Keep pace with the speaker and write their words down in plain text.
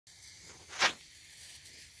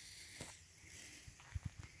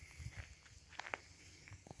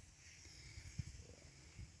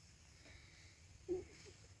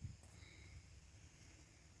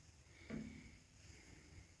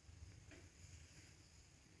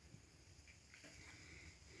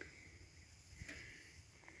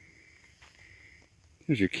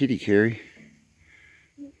There's your kitty, Carrie.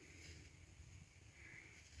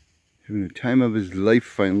 Having the time of his life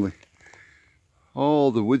finally.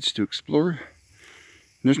 All the woods to explore. And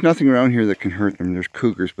there's nothing around here that can hurt them. There's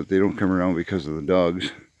cougars, but they don't come around because of the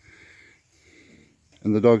dogs.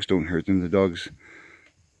 And the dogs don't hurt them. The dogs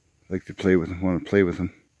like to play with them, want to play with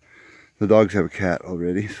them. The dogs have a cat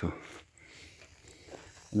already, so.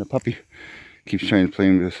 And the puppy keeps trying to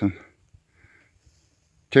play with them.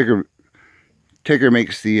 Tigger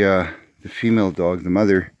makes the female dog, the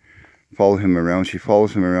mother, follow him around. She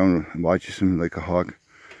follows him around and watches him like a hawk.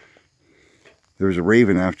 There was a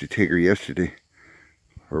raven after Tigger yesterday.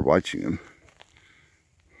 We're watching him.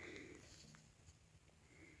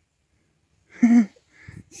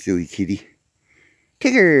 Silly kitty.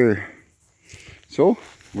 Tigger! So,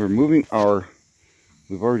 we're moving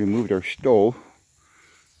we've already moved our stove.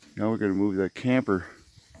 Now we're going to move that camper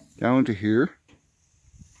down to here.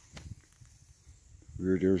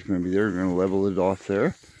 Rear door's going to be there. We're going to level it off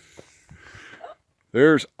there.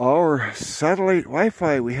 There's our satellite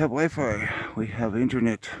Wi-Fi. We have Wi-Fi. We have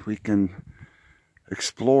internet. We can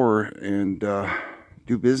explore and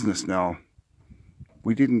do business now.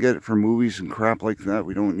 We didn't get it for movies and crap like that.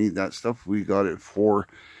 We don't need that stuff. We got it for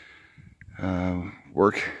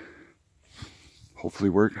work. Hopefully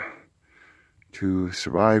work. To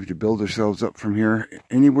survive, to build ourselves up from here.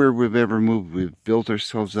 Anywhere we've ever moved, we've built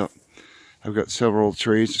ourselves up. I've got several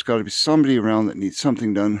trades. There's got to be somebody around that needs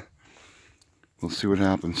something done. We'll see what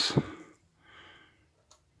happens.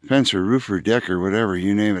 Fencer, roofer, decker, whatever,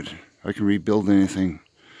 you name it. I can rebuild anything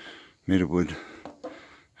made of wood.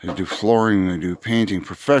 I do flooring, I do painting,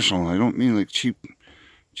 professional. I don't mean like cheap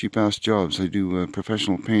ass jobs. I do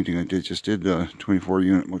professional painting. I just did a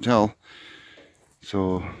 24-unit motel.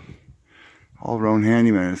 So, all around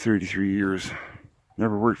handyman 33 years.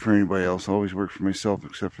 Never worked for anybody else. Always worked for myself,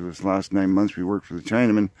 except for this last 9 months we worked for the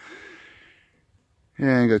Chinaman.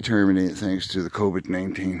 Yeah, I got terminated thanks to the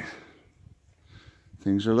COVID-19.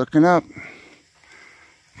 Things are looking up.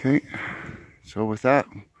 Okay, so with that,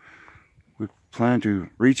 we plan to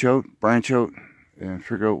reach out, branch out, and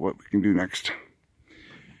figure out what we can do next.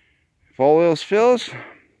 If all else fails,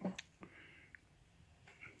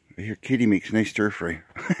 I hear Kitty makes nice stir fry.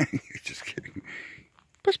 You're just kidding.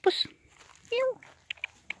 Puss, puss. Meow.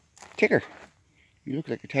 Tigger. You look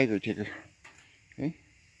like a tiger, Tigger. Okay.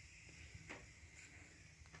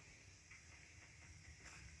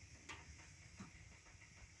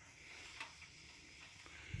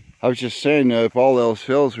 I was just saying, if all else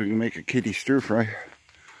fails, we can make a kitty stir fry.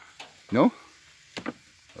 No?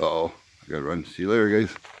 Uh-oh. I gotta run. See you later,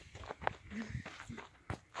 guys.